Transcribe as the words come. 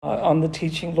on the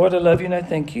teaching. Lord, I love you and I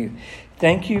thank you.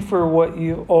 Thank you for what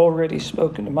you've already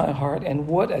spoken to my heart, and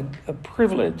what a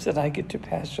privilege that I get to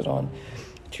pass it on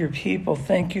to your people.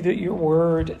 Thank you that your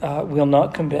word will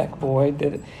not come back void,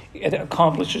 that it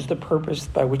accomplishes the purpose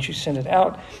by which you sent it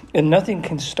out, and nothing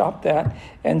can stop that.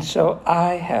 And so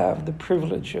I have the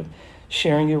privilege of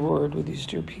sharing your word with these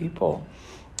dear people.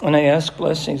 And I ask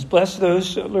blessings. Bless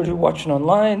those, Lord, who are watching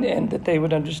online, and that they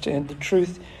would understand the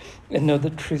truth and know the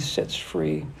truth sets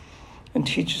free. And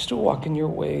teach us to walk in your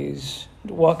ways,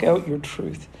 to walk out your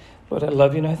truth. Lord, I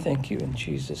love you and I thank you. In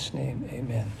Jesus' name,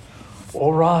 amen.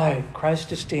 All right,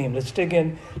 Christ esteemed. Let's dig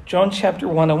in. John chapter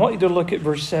 1. I want you to look at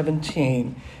verse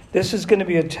 17. This is going to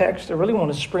be a text I really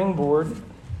want to springboard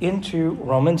into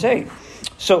Romans 8.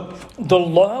 So the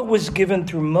law was given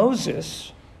through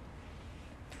Moses,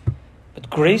 but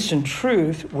grace and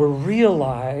truth were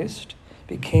realized,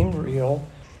 became real,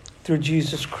 through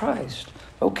Jesus Christ.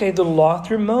 Okay, the law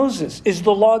through Moses. Is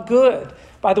the law good?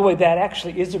 By the way, that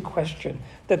actually is a question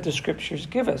that the scriptures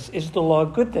give us. Is the law a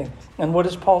good thing? And what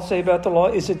does Paul say about the law?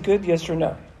 Is it good? Yes or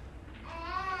no?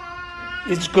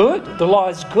 It's good. The law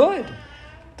is good.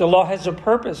 The law has a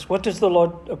purpose. What does the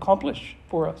law accomplish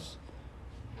for us?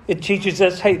 It teaches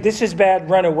us, hey, this is bad,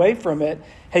 run away from it.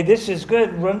 Hey, this is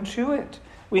good, run to it.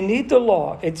 We need the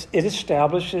law. It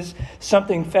establishes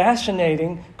something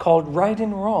fascinating called right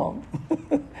and wrong.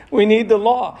 We need the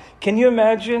law. Can you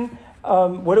imagine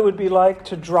what it would be like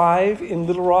to drive in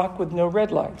Little Rock with no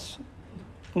red lights,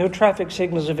 no traffic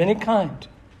signals of any kind?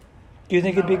 Do you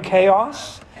think it'd be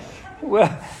chaos?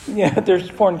 Well, yeah, there's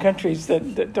foreign countries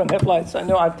that don't have lights. I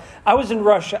know. I was in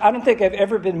Russia. I don't think I've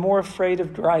ever been more afraid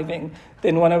of driving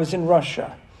than when I was in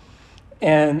Russia.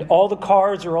 And all the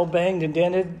cars are all banged and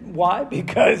dented. Why?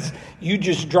 Because you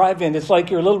just drive in. It's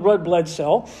like you're a little red blood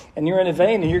cell, and you're in a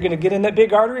vein, and you're going to get in that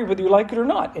big artery whether you like it or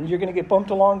not, and you're going to get bumped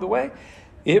along the way.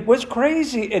 It was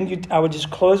crazy, and I would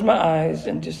just close my eyes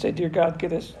and just say, "Dear God,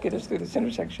 get us through this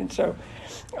intersection." So,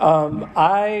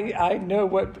 I know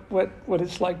what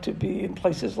it's like to be in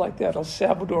places like that, El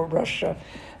Salvador, Russia,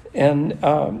 and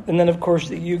then of course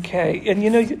the UK. And you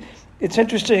know, it's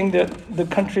interesting that the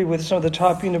country with some of the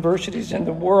top universities in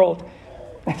the world,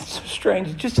 it's so strange,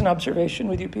 it's just an observation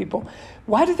with you people.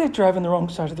 Why do they drive on the wrong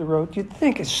side of the road? You'd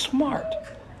think it's smart.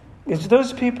 It's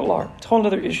those people are. It's a whole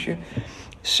other issue.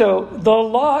 So the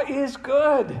law is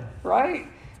good, right?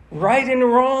 Right and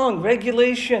wrong,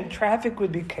 regulation. Traffic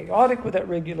would be chaotic without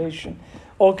regulation.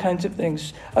 All kinds of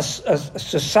things. A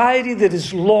society that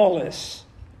is lawless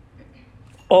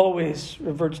always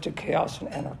reverts to chaos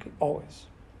and anarchy, always.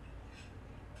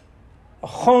 A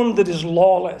home that is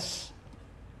lawless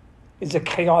is a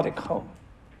chaotic home,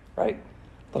 right?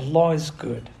 The law is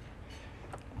good.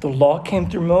 The law came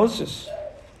through Moses,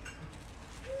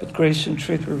 but grace and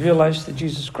truth were realized through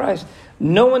Jesus Christ.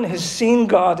 No one has seen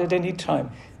God at any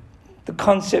time. The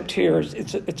concept here is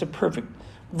it's a perfect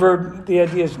verb. The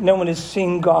idea is no one has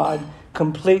seen God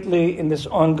completely in this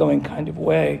ongoing kind of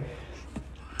way.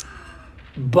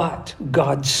 But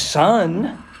God's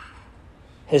Son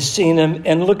has seen him.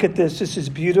 And look at this. This is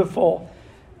beautiful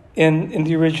in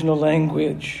the original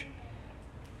language.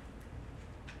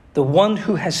 The one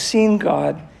who has seen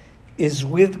God is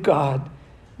with God.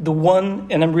 The one,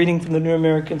 and I'm reading from the New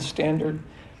American Standard,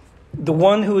 the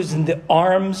one who is in the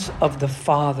arms of the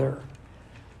Father.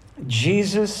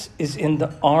 Jesus is in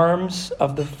the arms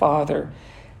of the Father,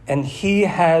 and he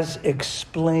has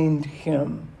explained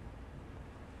him.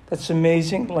 That's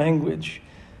amazing language.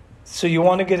 So you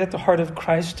want to get at the heart of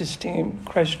Christ esteem,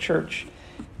 Christ Church,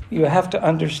 you have to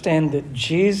understand that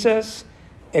Jesus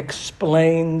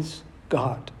explains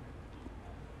God.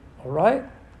 All right?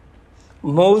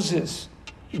 Moses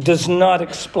does not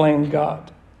explain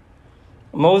God.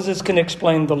 Moses can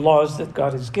explain the laws that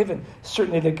God has given.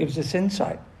 Certainly that gives us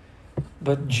insight.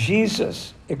 But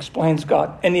Jesus explains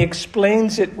God. And he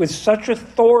explains it with such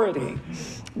authority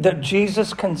that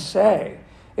Jesus can say,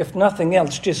 if nothing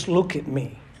else, just look at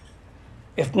me.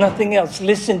 If nothing else,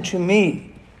 listen to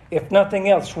me. If nothing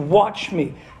else, watch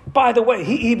me. By the way,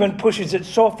 he even pushes it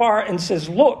so far and says,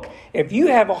 look, if you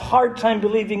have a hard time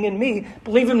believing in me,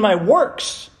 believe in my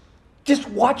works. Just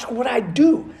watch what I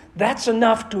do. That's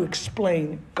enough to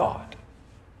explain God.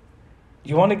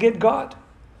 You want to get God?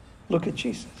 Look at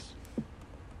Jesus.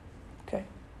 Okay?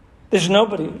 There's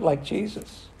nobody like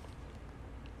Jesus.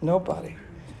 Nobody.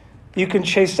 You can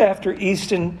chase after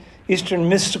Eastern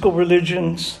mystical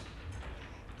religions,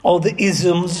 all the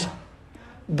isms,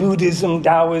 Buddhism,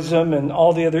 Taoism, and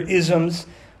all the other isms.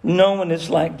 No one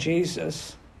is like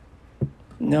Jesus.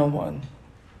 No one.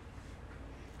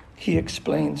 He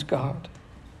explains God.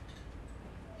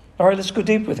 All right, let's go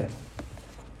deep with it.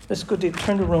 Let's go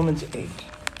turn to Romans 8.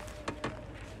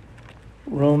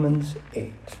 Romans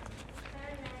 8.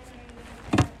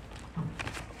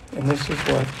 And this is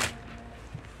what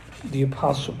the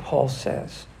Apostle Paul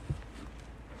says.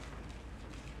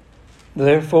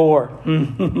 Therefore,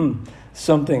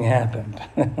 something happened.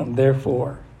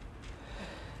 Therefore,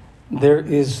 there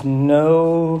is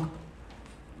no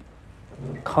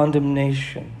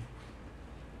condemnation.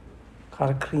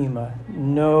 Katakrima.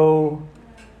 No,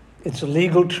 it's a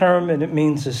legal term and it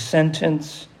means a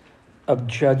sentence of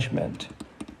judgment.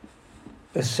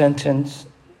 A sentence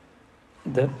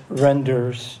that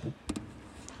renders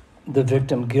the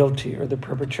victim guilty or the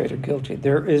perpetrator guilty.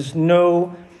 There is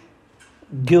no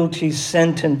guilty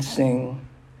sentencing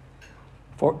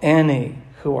for any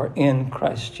who are in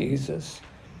Christ Jesus.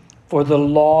 For the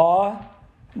law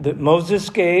that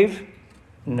Moses gave,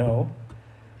 no.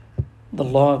 The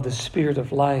law of the Spirit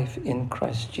of life in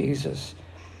Christ Jesus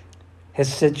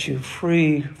has set you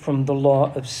free from the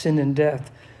law of sin and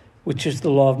death, which is the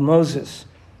law of Moses.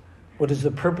 What is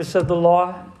the purpose of the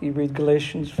law? You read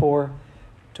Galatians 4,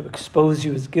 to expose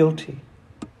you as guilty.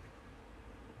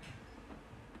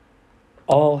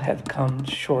 All have come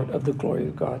short of the glory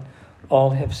of God. All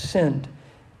have sinned,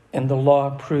 and the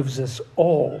law proves us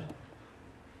all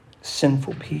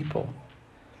sinful people.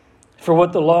 For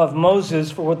what the law of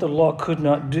Moses, for what the law could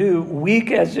not do,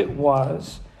 weak as it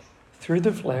was, through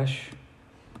the flesh,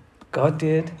 God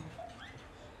did,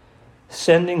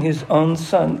 sending his own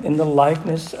Son in the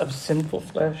likeness of sinful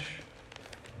flesh.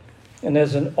 And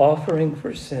as an offering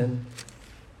for sin,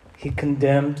 he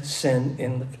condemned sin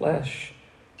in the flesh.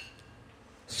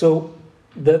 So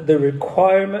that the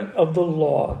requirement of the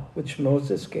law, which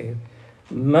Moses gave,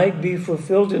 might be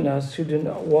fulfilled in us who do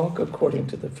not walk according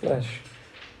to the flesh,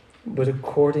 but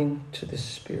according to the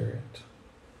Spirit.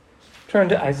 Turn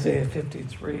to Isaiah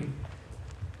 53.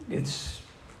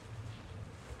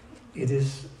 It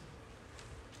is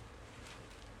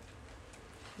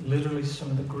literally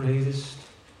some of the greatest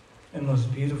and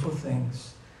most beautiful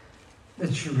things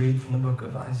that you read from the book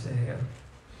of Isaiah.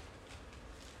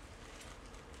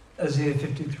 Isaiah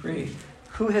 53.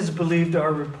 Who has believed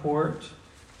our report?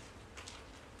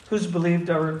 Who's believed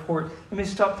our report? Let me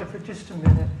stop there for just a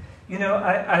minute. You know,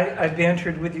 I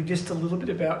bantered with you just a little bit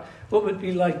about what would it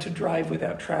be like to drive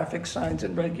without traffic signs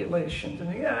and regulations.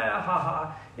 And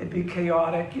it'd be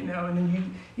chaotic, you know. And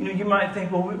then you might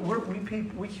think, well,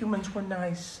 we humans were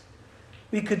nice.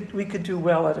 We could do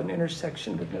well at an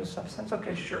intersection with no stop signs.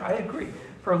 Okay, sure, I agree.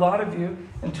 For a lot of you,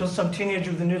 until some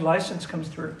teenager with a new license comes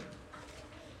through,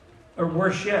 or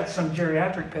worse yet, some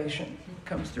geriatric patient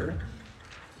comes through,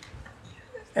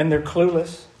 and they're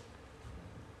clueless.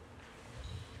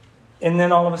 And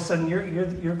then all of a sudden,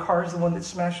 your car is the one that's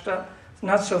smashed up. It's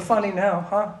not so funny now,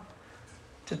 huh?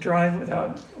 To drive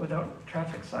without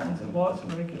traffic signs and laws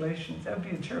and regulations. That would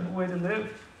be a terrible way to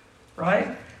live,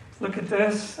 right? Look at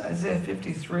this, Isaiah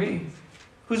 53.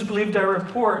 Who's believed our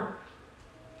report?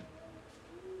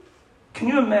 Can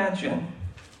you imagine,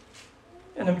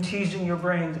 and I'm teasing your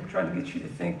brains, I'm trying to get you to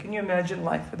think, can you imagine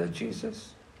life without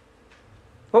Jesus?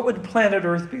 What would planet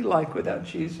Earth be like without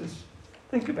Jesus?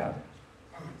 Think about it.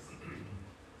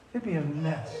 It'd be a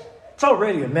mess. It's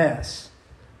already a mess.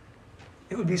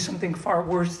 It would be something far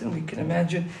worse than we can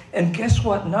imagine. And guess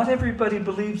what? Not everybody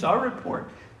believes our report.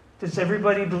 Does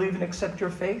everybody believe and accept your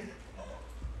faith?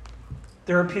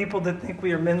 There are people that think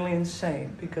we are mentally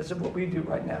insane because of what we do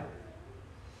right now.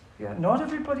 Yeah, not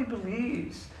everybody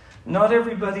believes. Not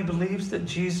everybody believes that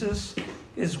Jesus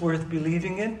is worth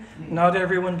believing in. Not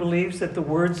everyone believes that the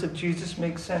words of Jesus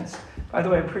make sense. By the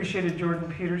way, I appreciated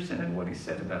Jordan Peterson and what he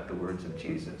said about the words of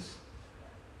Jesus.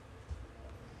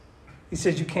 He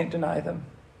says you can't deny them.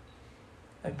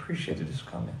 I appreciated his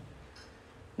comment.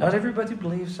 Not everybody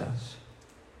believes us.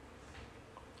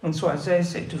 And so Isaiah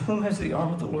said, to whom has the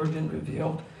arm of the Lord been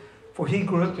revealed? For he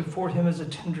grew up before him as a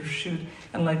tender shoot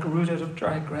and like a root out of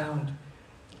dry ground.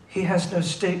 He has no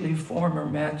stately form or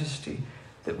majesty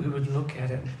that we would look at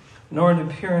him, nor an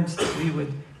appearance that we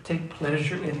would take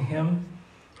pleasure in him.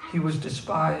 He was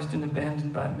despised and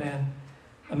abandoned by men,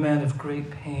 a man of great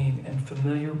pain and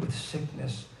familiar with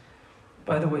sickness.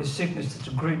 By the way, sickness, it's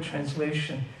a great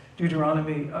translation.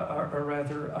 Jeremiah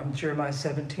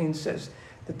 17 says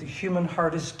that the human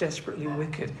heart is desperately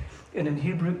wicked. And in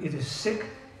Hebrew, it is sick,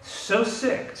 so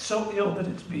ill that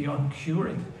it's beyond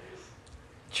curing.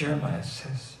 Jeremiah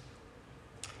says,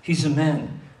 he's a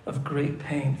man of great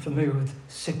pain, familiar with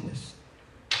sickness,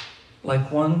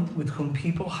 like one with whom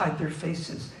people hide their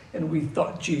faces. And we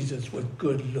thought Jesus was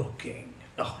good looking.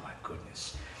 Oh my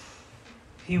goodness.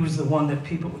 He was the one that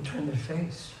people would turn their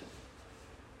face.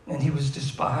 And he was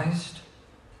despised.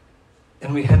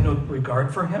 and we had no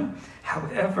regard for him.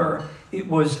 However, it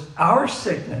was our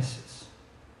sicknesses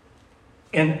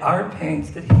and our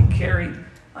pains that he carried.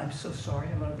 I'm so sorry,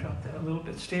 I'm going to drop that a little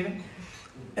bit, Stephen.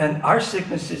 And our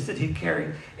sicknesses that he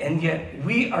carried, and yet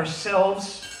we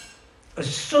ourselves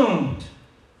assumed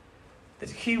that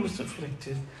he was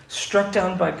afflicted, struck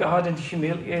down by God and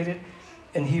humiliated,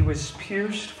 and he was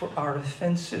pierced for our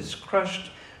offenses,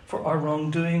 crushed for our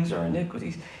wrongdoings, our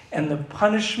iniquities, and the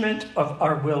punishment of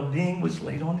our well-being was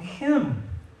laid on him.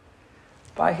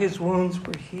 By his wounds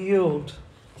we're healed.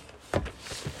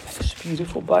 It's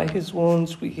beautiful. By his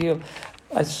wounds we healed.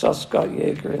 I saw Scott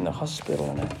Yeager in the hospital,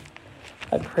 and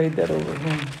I prayed that over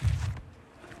him.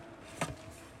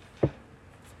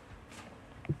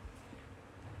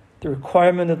 The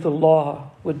requirement of the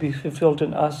law would be fulfilled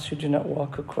in us who do not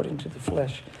walk according to the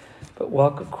flesh, but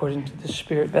walk according to the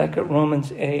Spirit. Back at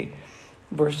Romans 8,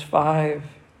 verse 5.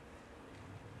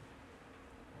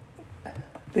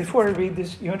 Before I read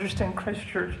this, you understand, Christ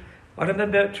Church, what I'm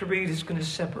about to read is going to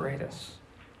separate us.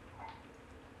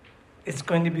 It's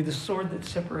going to be the sword that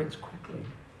separates quickly,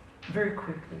 very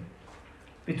quickly,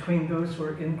 between those who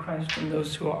are in Christ and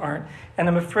those who aren't. And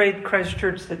I'm afraid, Christ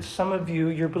Church, that some of you,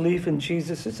 your belief in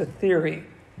Jesus is a theory.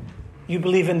 You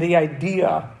believe in the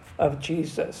idea of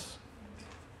Jesus.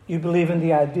 You believe in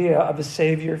the idea of a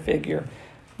Savior figure,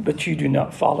 but you do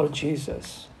not follow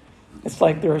Jesus. It's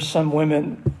like there are some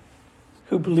women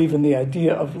who believe in the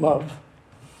idea of love,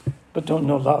 but don't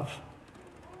know love.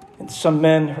 And some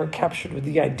men who are captured with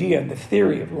the idea and the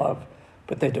theory of love,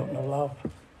 but they don't know love.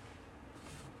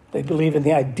 They believe in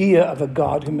the idea of a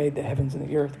God who made the heavens and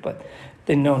the earth, but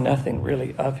they know nothing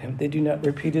really of him. They do not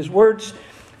repeat his words.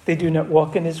 They do not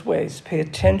walk in his ways. Pay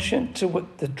attention to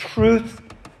what the truth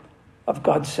of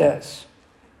God says.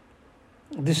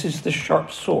 This is the sharp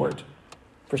sword.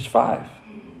 Verse 5.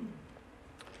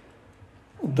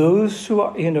 Those who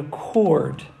are in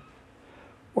accord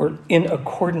or in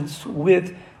accordance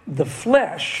with the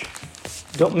flesh,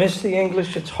 don't miss the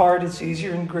English, it's hard, it's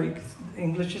easier in Greek.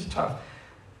 English is tough.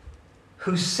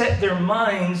 Who set their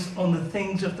minds on the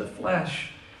things of the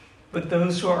flesh, but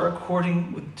those who are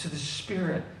according to the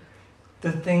Spirit,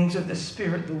 the things of the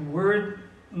Spirit, the word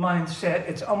mindset,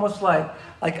 it's almost like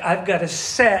I've got to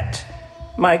set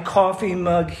my coffee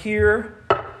mug here.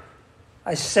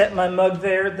 I set my mug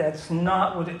there. That's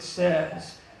not what it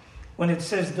says. When it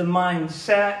says the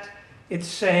mindset, it's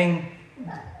saying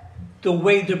the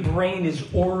way the brain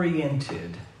is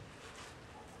oriented.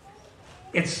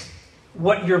 It's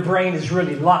what your brain is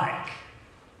really like.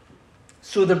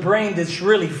 So the brain that's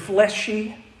really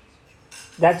fleshy,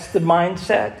 that's the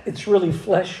mindset. It's really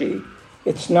fleshy.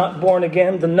 It's not born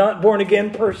again. The not born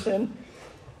again person,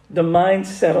 the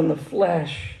mindset on the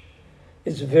flesh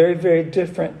is very, very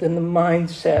different than the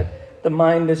mindset, the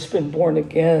mind that's been born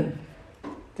again,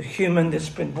 the human that's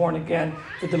been born again.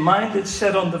 For the mind that's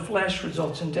set on the flesh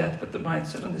results in death, but the mind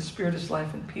set on the Spirit is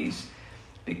life and peace.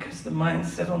 Because the mind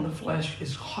set on the flesh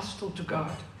is hostile to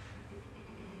God.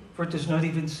 For it does not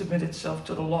even submit itself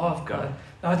to the law of God,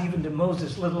 not even to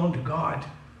Moses, let alone to God,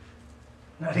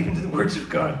 not even to the words of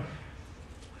God.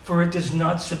 For it does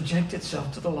not subject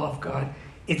itself to the law of God.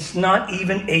 It's not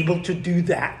even able to do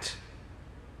that.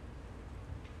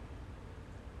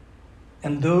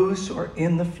 And those who are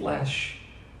in the flesh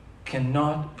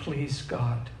cannot please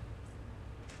God.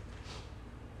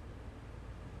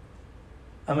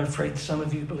 I'm afraid some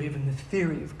of you believe in the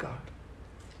theory of God,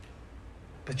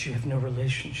 but you have no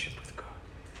relationship with God.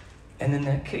 And in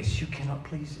that case, you cannot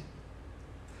please him.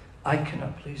 I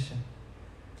cannot please him.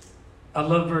 I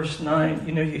love verse 9.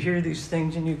 You know, you hear these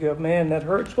things and you go, man, that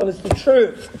hurts. Well, it's the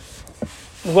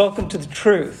truth. Welcome to the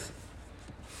truth.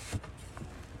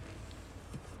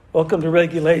 Welcome to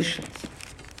regulations.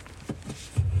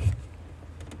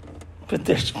 But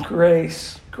there's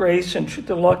grace. Grace and truth.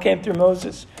 The law came through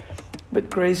Moses. But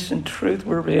grace and truth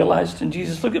were realized in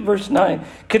Jesus. Look at verse 9.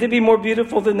 Could it be more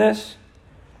beautiful than this?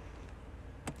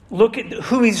 Look at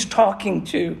who he's talking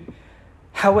to.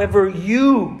 However,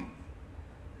 you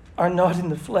are not in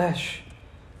the flesh,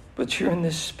 but you're in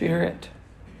the Spirit.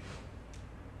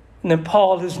 And then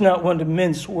Paul, who's not one to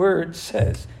mince words,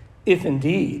 says, if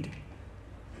indeed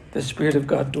the Spirit of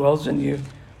God dwells in you.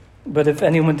 But if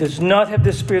anyone does not have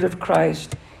the Spirit of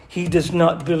Christ, he does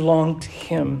not belong to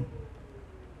him.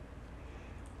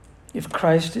 If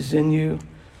Christ is in you,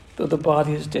 though the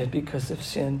body is dead because of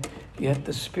sin, yet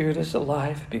the Spirit is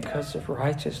alive because of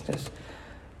righteousness.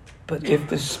 But if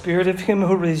the Spirit of him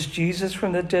who raised Jesus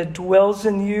from the dead dwells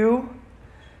in you,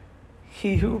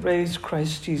 he who raised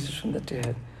Christ Jesus from the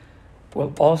dead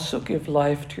will also give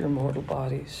life to your mortal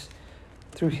bodies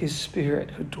through his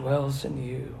Spirit who dwells in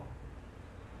you.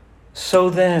 So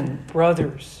then,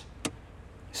 brothers,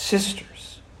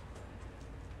 sisters,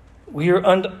 we are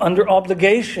under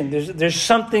obligation. There's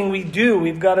something we do.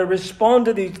 We've got to respond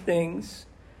to these things.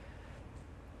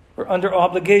 We're under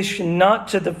obligation not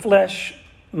to the flesh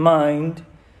mind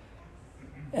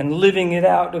and living it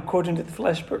out according to the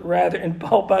flesh, but rather, and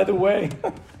Paul, by the way,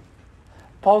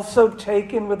 Paul's so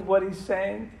taken with what he's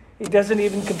saying, he doesn't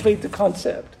even complete the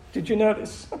concept. Did you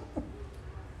notice?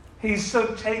 He's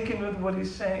so taken with what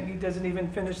he's saying, he doesn't even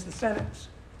finish the sentence.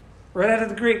 Right out of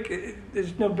the Greek,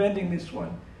 there's no bending this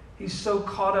one. He's so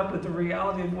caught up with the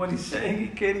reality of what he's saying, he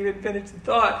can't even finish the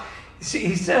thought. You see,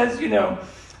 he says,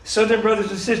 so then,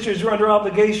 brothers and sisters, we're under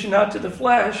obligation not to the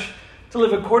flesh, to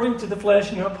live according to the flesh.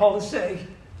 And you know what Paul is saying?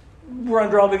 We're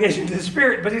under obligation to the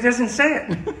Spirit, but he doesn't say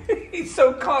it. He's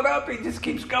so caught up, he just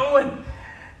keeps going.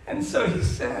 And so he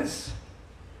says,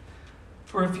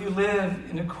 for if you live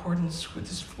in accordance with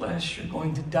this flesh, you're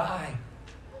going to die.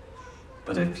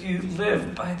 But if you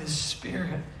live by the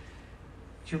Spirit,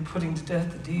 you're putting to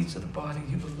death the deeds of the body,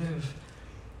 you will live.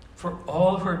 For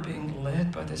all who are being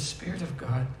led by the Spirit of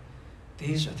God,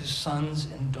 these are the sons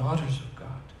and daughters of God.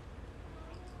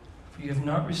 For you have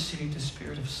not received a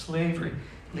spirit of slavery,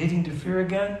 leading to fear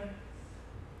again,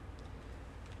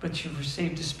 but you've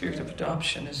received a spirit of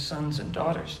adoption as sons and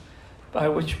daughters, by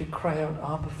which we cry out,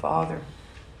 Abba, Father.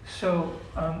 So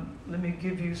let me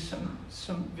give you some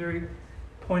very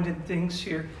pointed things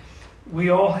here. We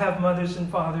all have mothers and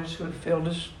fathers who have failed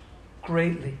us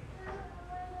greatly.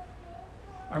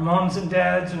 Our moms and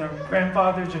dads and our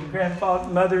grandfathers and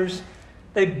grandmothers,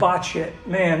 they botch it.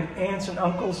 Man, aunts and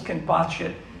uncles can botch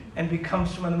it and become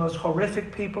some of the most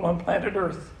horrific people on planet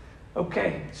Earth.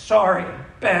 Okay, sorry,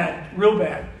 bad, real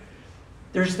bad.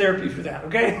 There's therapy for that,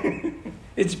 okay?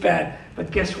 It's bad.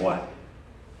 But guess what?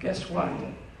 Guess what?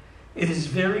 It is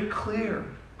very clear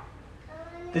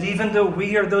that even though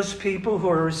we are those people who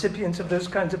are recipients of those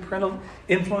kinds of parental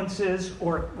influences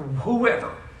or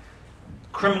whoever,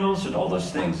 criminals and all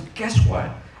those things, guess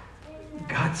what?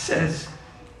 God says,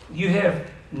 you have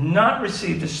not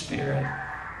received a spirit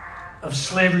of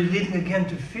slavery leading again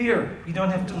to fear. You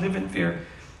don't have to live in fear,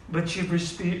 but you've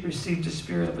received a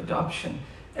spirit of adoption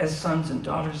as sons and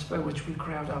daughters, by which we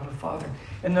cry out, Abba, Father.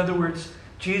 In other words,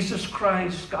 Jesus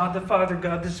Christ, God the Father,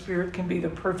 God the Spirit can be the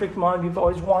perfect mom you've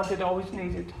always wanted, always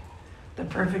needed. The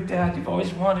perfect dad you've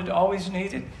always wanted, always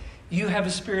needed. You have a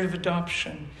spirit of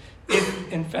adoption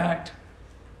if, in fact,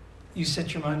 you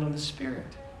set your mind on the Spirit.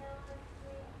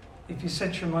 If you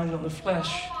set your mind on the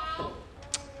flesh,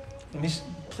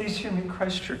 please hear me,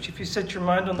 Christ Church. If you set your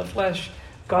mind on the flesh,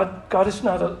 God is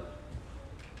not a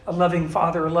loving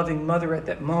father or loving mother at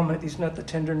that moment. He's not the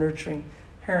tender, nurturing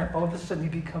parent. All of a sudden, he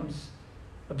becomes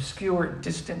obscure,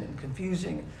 distant, and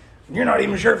confusing. And you're not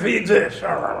even sure if he exists.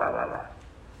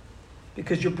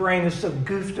 Because your brain is so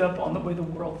goofed up on the way the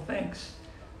world thinks.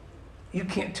 You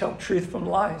can't tell truth from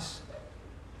lies.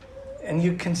 And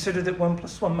you consider that 1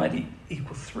 + 1 might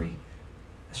equal 3.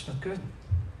 That's not good.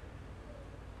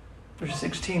 Verse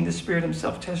 16, the Spirit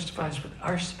himself testifies with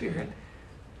our spirit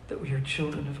that we are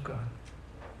children of God.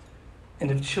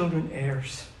 And of children,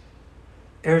 heirs.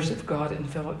 Heirs of God and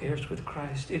fellow heirs with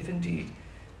Christ, if indeed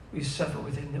we suffer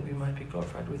with him, that we might be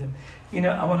glorified with him.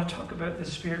 I want to talk about the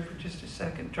Spirit for just a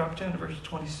second. Drop down to verse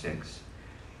 26.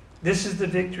 This is the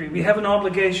victory. We have an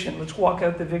obligation. Let's walk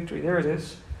out the victory. There it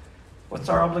is. What's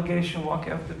our obligation? Walk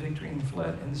out the victory in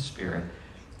the Spirit.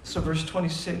 So verse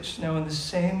 26, now in the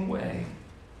same way,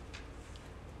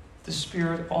 the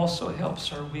Spirit also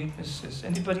helps our weaknesses.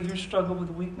 Anybody here struggle with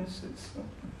weaknesses?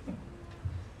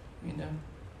 In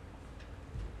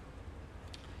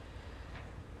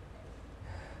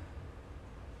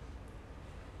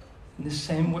the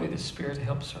same way, the Spirit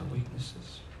helps our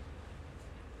weaknesses.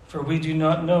 For we do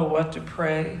not know what to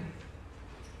pray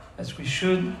as we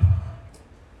should,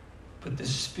 but the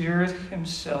Spirit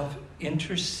himself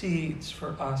intercedes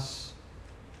for us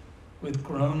with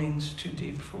groanings too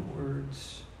deep for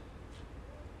words.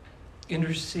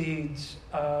 Intercedes,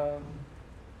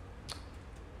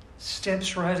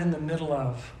 steps right in the middle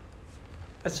of.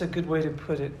 That's a good way to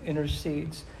put it,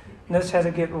 intercedes. Knows how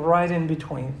to get right in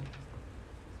between.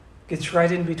 Gets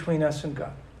right in between us and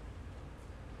God.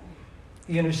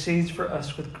 He intercedes for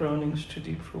us with groanings too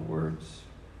deep for words.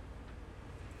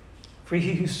 For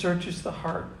he who searches the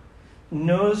heart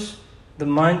knows the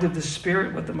mind of the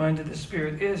Spirit, what the mind of the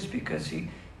Spirit is, because he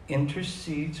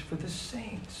intercedes for the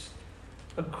saints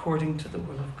according to the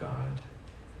will of God.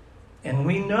 And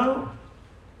we know,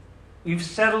 we've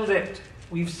settled it,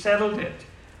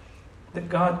 that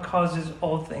God causes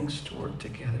all things to work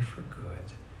together for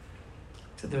good,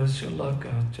 to those who love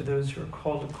God, to those who are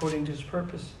called according to his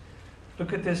purpose.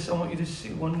 Look at this. I want you to see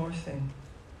one more thing.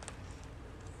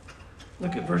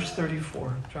 Look at verse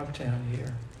 34. Drop down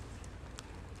here.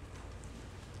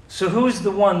 So who is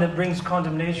the one that brings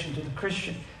condemnation to the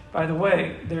Christian? By the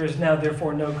way, there is now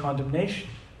therefore no condemnation.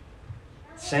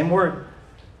 Same word.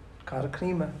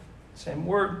 Kataklima. Same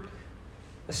word.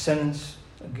 A sentence,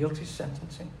 a guilty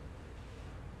sentencing.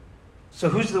 So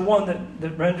who's the one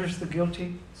that renders the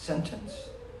guilty sentence?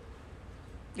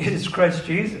 It is Christ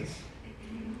Jesus.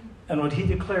 And what he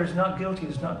declares not guilty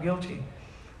is not guilty.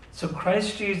 So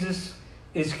Christ Jesus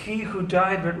is he who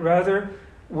died, but rather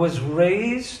was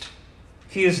raised.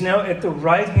 He is now at the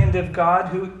right hand of God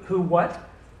who what?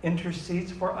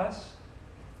 Intercedes for us.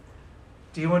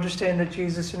 Do you understand that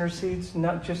Jesus intercedes,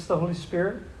 not just the Holy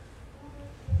Spirit?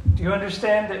 Do you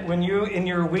understand that when you, in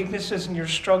your weaknesses and your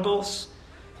struggles,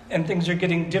 and things are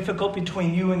getting difficult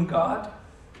between you and God,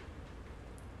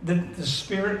 the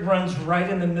Spirit runs right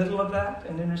in the middle of that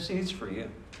and intercedes for you?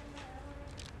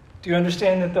 Do you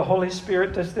understand that the Holy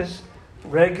Spirit does this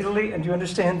regularly? And do you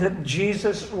understand that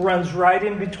Jesus runs right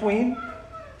in between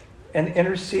and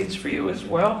intercedes for you as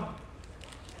well?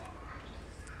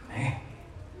 Man.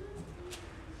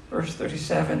 Verse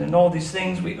 37, in all these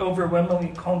things we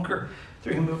overwhelmingly conquer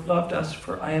through him who loved us,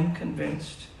 for I am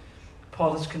convinced,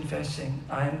 Paul is confessing,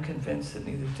 I am convinced that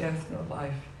neither death nor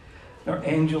life, nor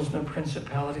angels, nor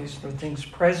principalities, nor things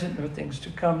present, nor things to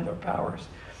come, nor powers,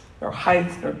 nor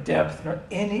height, nor depth, nor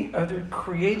any other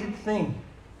created thing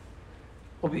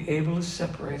will be able to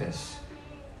separate us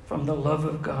from the love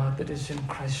of God that is in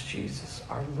Christ Jesus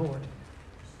our Lord.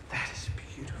 That is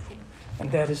beautiful.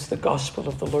 And that is the gospel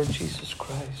of the Lord Jesus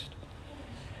Christ.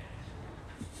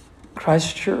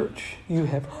 Christ Church, you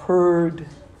have heard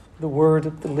the word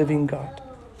of the living God.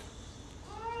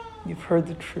 You've heard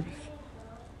the truth.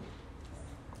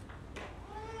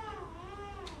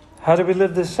 How do we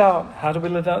live this out? How do we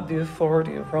live out the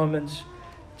authority of Romans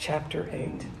chapter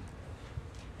 8?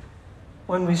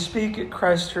 When we speak at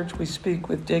Christ Church, we speak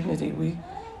with dignity.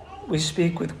 We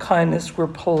speak with kindness. We're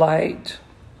polite.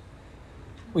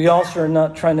 We also are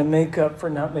not trying to make up for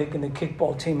not making the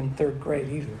kickball team in third grade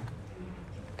either.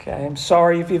 Okay, I'm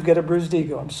sorry if you've got a bruised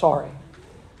ego. I'm sorry.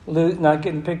 Not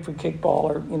getting picked for kickball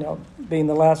or, being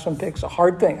the last one picked is a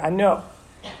hard thing. I know.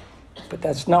 But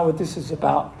that's not what this is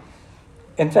about.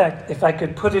 In fact, if I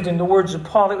could put it in the words of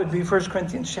Paul, it would be 1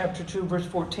 Corinthians chapter 2, verse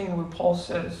 14, where Paul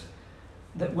says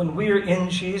that when we are in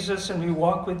Jesus and we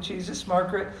walk with Jesus,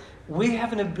 Margaret, we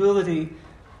have an ability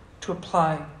to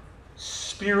apply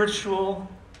spiritual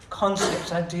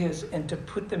concepts, ideas, and to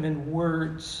put them in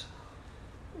words.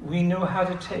 We know how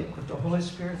to take what the Holy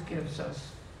Spirit gives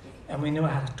us, and we know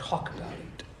how to talk about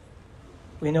it.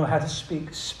 We know how to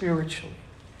speak spiritually.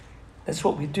 That's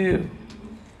what we do.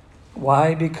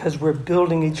 Why? Because we're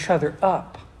building each other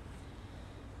up.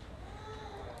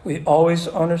 We always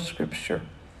honor Scripture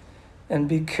and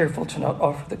be careful to not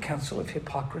offer the counsel of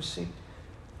hypocrisy.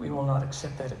 We will not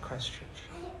accept that at Christ Church.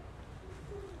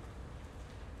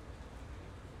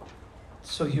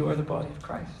 So you are the body of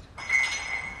Christ.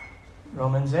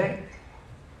 Romans 8.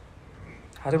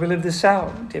 How do we live this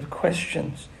out? Do you have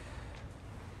questions?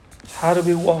 How do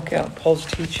we walk out Paul's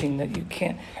teaching that you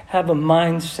can't have a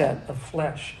mindset of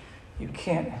flesh? You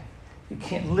can't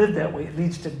live that way. It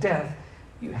leads to death.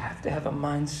 You have to have a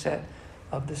mindset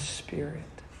of the Spirit.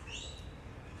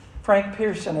 Frank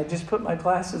Pearson, I just put my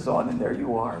glasses on and there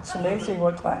you are. It's amazing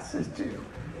what glasses do.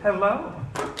 Hello.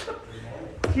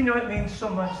 You know it means so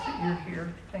much that you're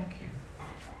here. Thank you.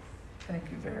 Thank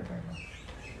you very, very much.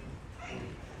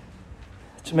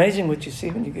 It's amazing what you see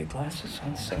when you get glasses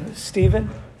on. So, Stephen?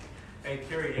 Hey,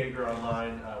 Kerry Yeager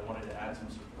online wanted to add some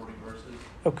supporting verses.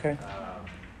 Okay.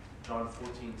 John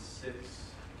 14:6.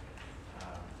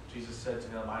 Jesus said to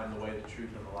him, I am the way, the truth,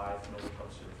 and the life. No one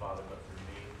comes to the Father but through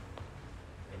me.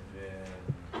 And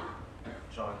then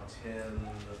John 10:10.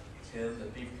 The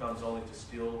thief comes only to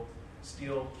steal,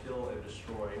 kill, and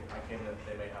destroy. I came that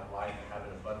they may have life and have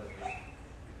it abundantly.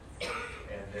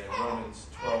 And then Romans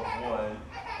 12:1.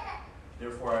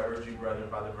 Therefore, I urge you, brethren,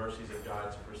 by the mercies of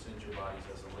God, to present your bodies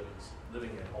as a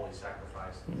living and holy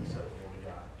sacrifice, acceptable to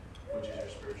God, which is your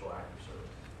spiritual act of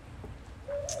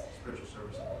service. Spiritual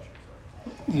service and worship.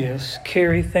 Yes,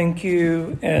 Carrie, thank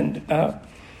you. And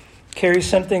Carrie,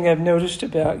 something I've noticed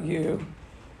about you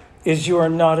is you are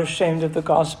not ashamed of the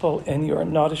gospel and you are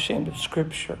not ashamed of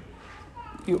Scripture.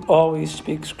 You always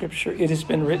speak Scripture. It has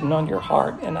been written on your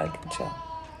heart, and I can tell.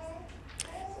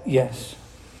 Yes.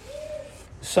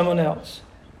 Someone else.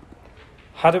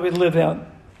 How do we live out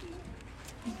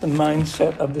the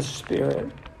mindset of the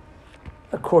Spirit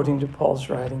according to Paul's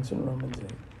writings in Romans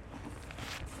 8?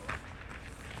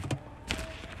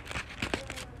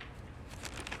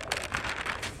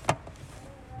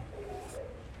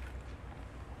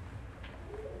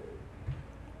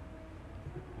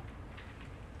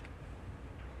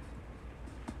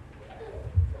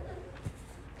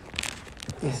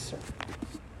 Yes, sir.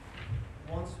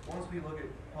 Once we look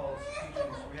at Paul's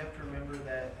teachings, we have to remember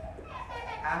that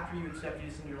after you accept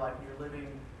Jesus in your life and you're living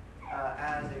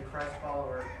as a Christ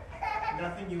follower,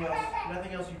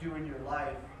 nothing else you do in your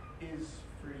life is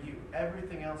for you.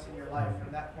 Everything else in your life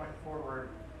from that point forward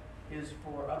is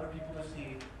for other people to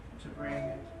see, to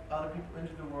bring other people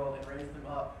into the world and raise them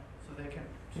up so they can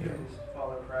too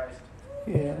follow Christ.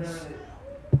 Yes. Remember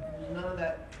that none of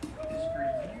that is for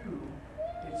you.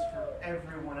 It's for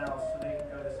everyone else so they can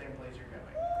go to the same place you're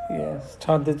going. Yes,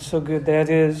 Todd, that's so good. That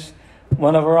is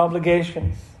one of our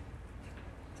obligations.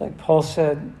 It's like Paul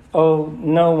said, owe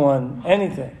no one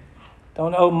anything.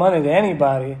 Don't owe money to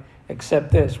anybody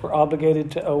except this. We're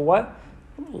obligated to owe what?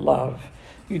 Love.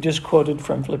 You just quoted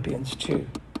from Philippians 2,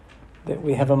 that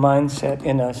we have a mindset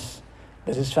in us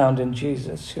that is found in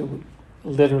Jesus, who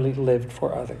literally lived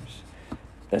for others.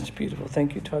 That's beautiful.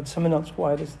 Thank you, Todd. Someone else,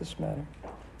 why does this matter?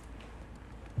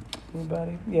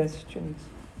 Anybody? Yes, Janice.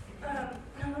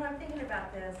 When I'm thinking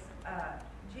about this,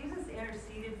 Jesus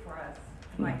interceded for us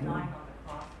by dying on the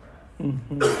cross for us.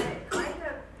 Mm-hmm. And it kind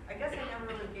of, I guess I never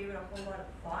really gave it a whole lot of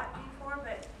thought before,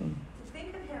 but to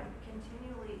think of him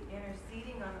continually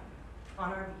interceding on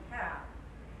our behalf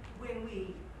when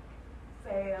we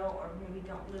fail or maybe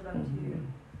don't live up to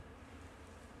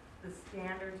the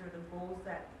standards or the goals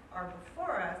that are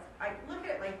before us, I look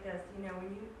at it like this, when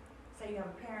you say you have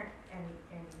a parent and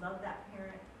you love that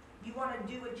parent, you want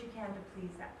to do what you can to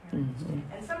please that parent.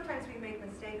 Mm-hmm. And sometimes we make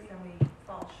mistakes and we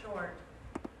fall short.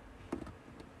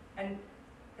 And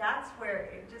that's where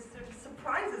it just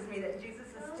surprises me that Jesus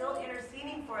is still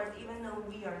interceding for us even though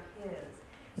we are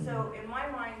his. So in my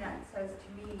mind, that says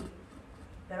to me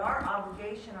that our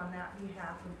obligation on that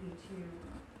behalf would be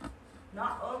to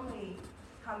not only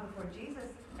come before Jesus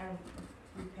and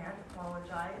repent,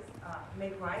 apologize,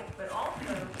 make right, but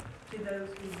also to those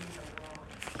who we have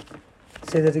wronged.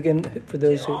 Say that again for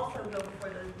those who... also go before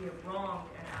those we have wronged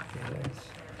and ask for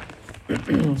Yes.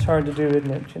 It's hard to do,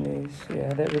 isn't it, Janice?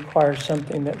 Yeah, that requires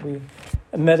something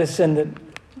a medicine that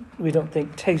we don't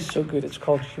think tastes so good. It's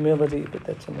called humility, but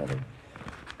that's another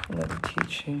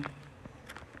teaching.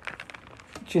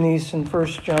 Janice, in 1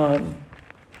 John,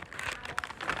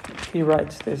 he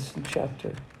writes this in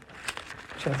chapter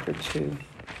 2.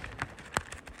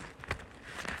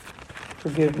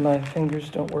 Forgive, my fingers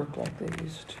don't work like they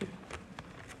used to.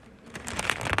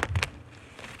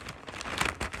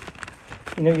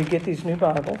 You get these new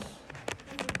Bibles.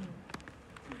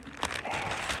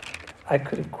 I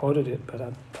could have quoted it, but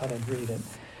I thought I'd read it.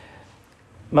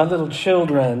 My little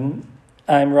children,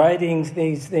 I'm writing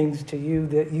these things to you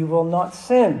that you will not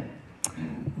sin.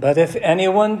 But if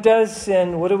anyone does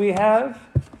sin, what do we have?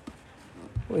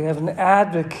 We have an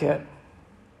advocate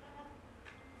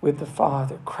with the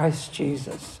Father, Christ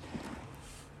Jesus.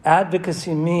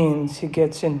 Advocacy means he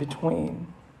gets in between.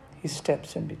 He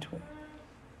steps in between.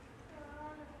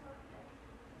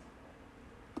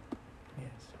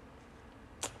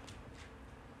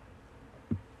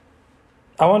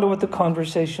 I wonder what the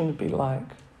conversation would be like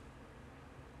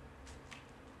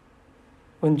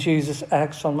when Jesus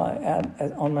acts on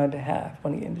my behalf. I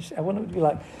wonder what it would be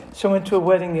like. So I went to a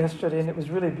wedding yesterday, and it was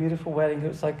really a beautiful wedding. It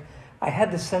was like I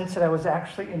had the sense that I was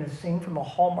actually in a scene from a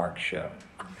Hallmark show.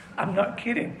 I'm not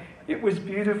kidding. It was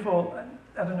beautiful.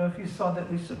 I don't know if you saw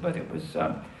that, Lisa, but it was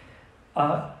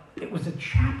a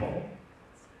chapel,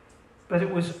 but it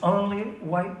was only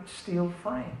white steel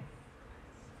frame.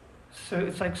 So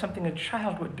it's like something a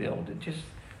child would build. It's just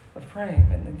a frame.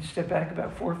 And then you step back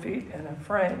about 4 feet and a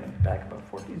frame, and back about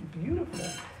 4 feet. It's beautiful.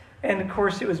 And of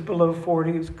course, it was below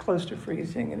 40. It was close to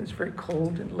freezing, and it was very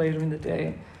cold and later in the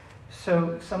day.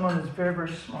 So someone was very,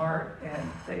 very smart, and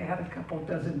they had a couple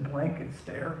dozen blankets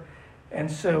there.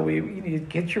 And so you need to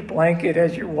get your blanket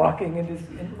as you're walking,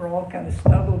 and we're all kind of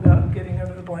snuggled up, getting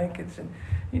under the blankets, and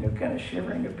kind of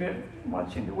shivering a bit,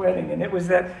 watching the wedding. And it was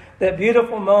that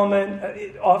beautiful moment.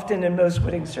 Often in most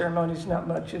wedding ceremonies, not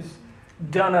much is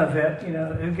done of it.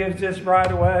 Who gives this right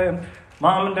away?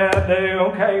 Mom and Dad do.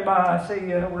 Okay, bye. See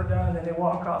you. We're done. And they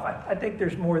walk off. I think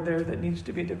there's more there that needs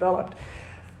to be developed.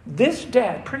 This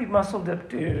dad, pretty muscled up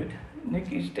dude,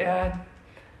 Nikki's dad,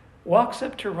 walks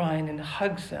up to Ryan and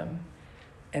hugs him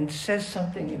and says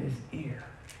something in his ear.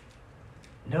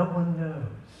 No one knows.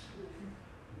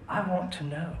 I want to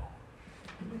know.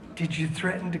 Did you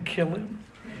threaten to kill him?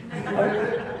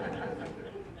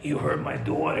 You hurt my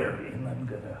daughter, and I'm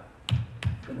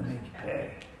gonna make you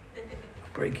pay.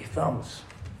 I'll break your thumbs,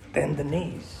 then the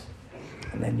knees,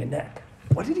 and then your neck.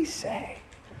 What did he say?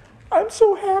 I'm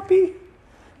so happy.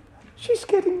 She's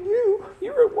getting you.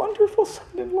 You're a wonderful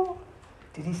son-in-law.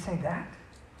 Did he say that?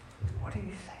 What did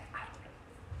he say? I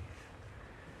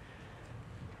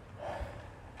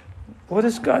What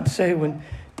does God say when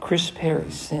Chris Perry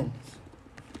sins?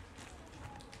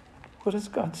 What does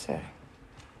God say?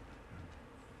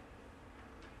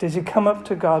 Does he come up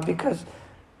to God because,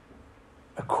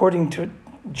 according to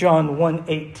John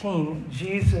 1:18,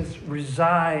 Jesus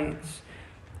resides.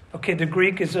 Okay, the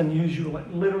Greek is unusual.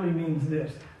 It literally means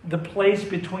this: the place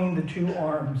between the two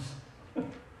arms.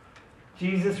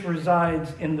 Jesus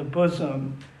resides in the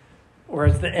bosom, or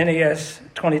as the NAS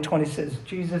 2020 says,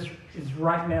 Jesus is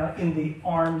right now in the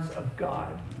arms of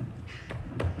God.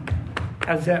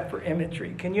 How's that for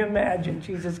imagery? Can you imagine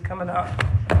Jesus coming up?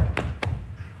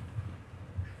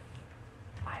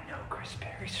 I know Chris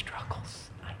Perry struggles.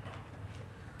 I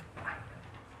know.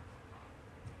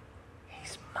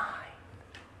 He's mine.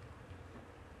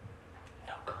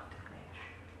 No condemnation.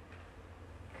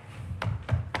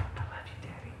 I love you,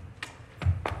 Daddy.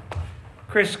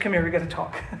 Chris, come here. We got to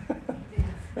talk.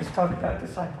 Let's talk about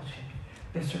discipleship.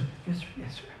 Yes, sir. Yes, sir.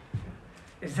 Yes, sir.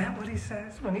 Is that what he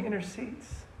says when he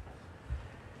intercedes?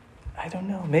 I don't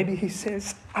know. Maybe he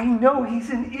says, I know he's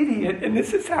an idiot and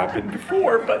this has happened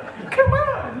before, but come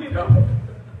on,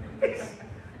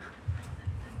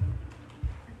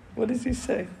 What does he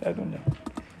say? I don't know.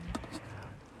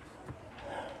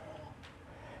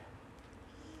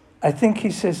 I think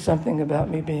he says something about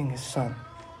me being his son.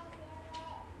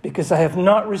 Because I have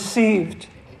not received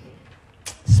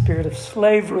the spirit of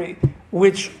slavery,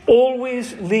 which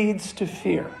always leads to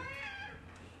fear.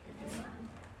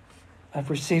 I've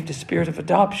received a spirit of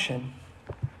adoption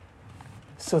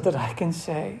so that I can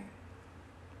say,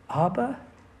 Abba,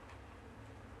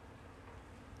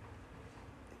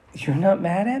 you're not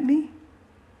mad at me?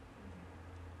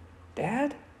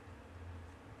 Dad?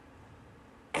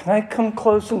 Can I come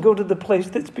close and go to the place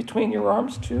that's between your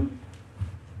arms too?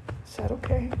 Is that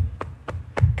okay?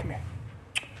 Come here.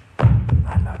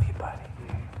 I love you, buddy.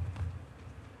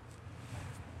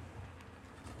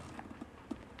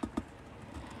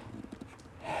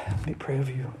 Let me pray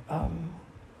over you.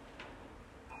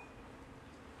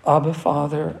 Abba,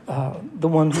 Father, the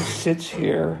one who sits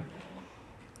here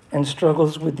and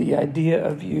struggles with the idea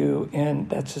of you, and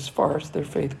that's as far as their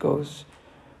faith goes,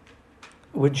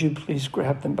 would you please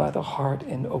grab them by the heart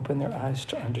and open their eyes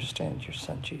to understand your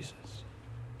Son, Jesus?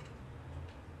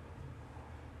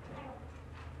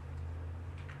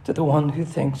 To the one who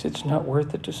thinks it's not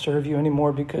worth it to serve you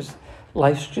anymore because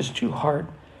life's just too hard,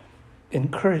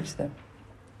 encourage them.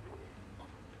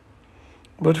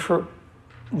 But for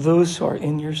those who are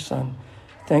in your Son,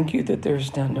 thank you that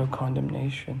there's now no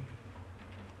condemnation.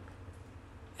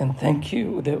 And thank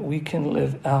you that we can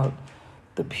live out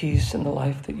the peace and the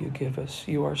life that you give us.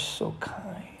 You are so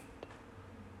kind.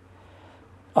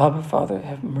 Abba, Father,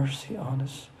 have mercy on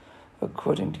us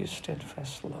according to your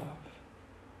steadfast love.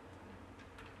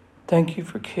 Thank you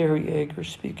for Carrie Yeager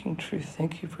speaking truth.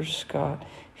 Thank you for Scott.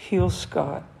 Heal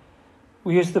Scott.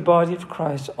 We as the body of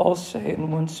Christ all say in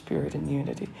one spirit and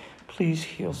unity, please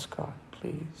heal Scott,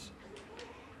 please.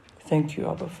 Thank you,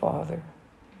 Abba Father.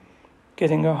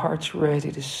 Getting our hearts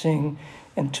ready to sing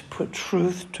and to put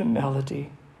truth to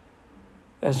melody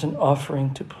as an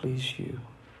offering to please you.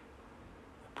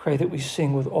 I pray that we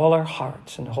sing with all our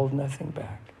hearts and hold nothing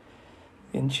back.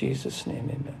 In Jesus' name,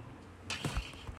 amen.